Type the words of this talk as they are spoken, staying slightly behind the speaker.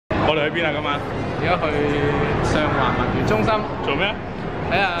我哋去邊啊？今晚而家去上環文娛中心做咩？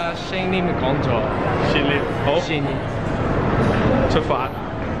睇下 Shin Lim 嘅講座。Shin Lim，好， Shin Lim 出發。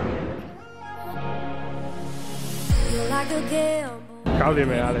搞掂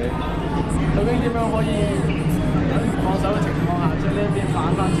未啊你？究竟點樣可以喺放手嘅情況下，將呢一邊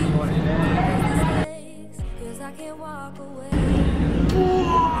反翻轉過嚟咧？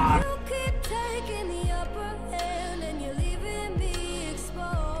哇！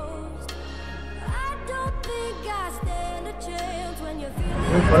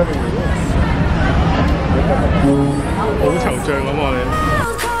 好惆悵咁喎你。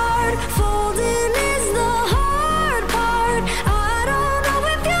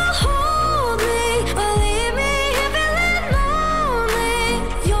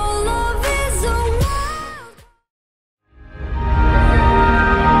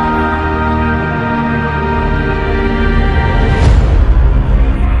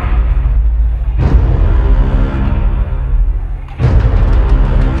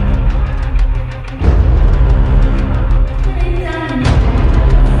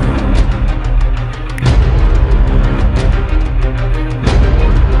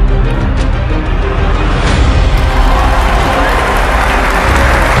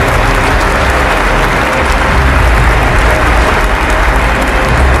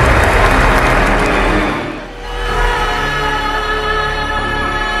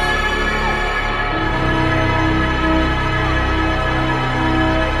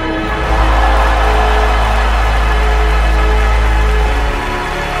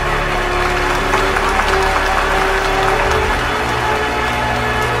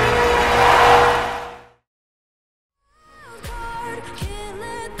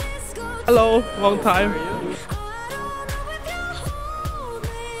 Hello, long time。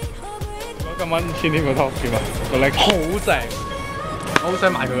我今晚Shin Lim個 talk 點啊？個 lecture 好正，我好想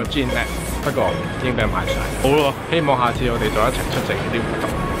買佢個 Gin 咧，不過已經俾人買晒。好咯，希望下次我哋再一齊出席呢啲活動。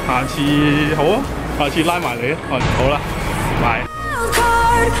下次好啊，下次拉埋你啊。好啦，拜。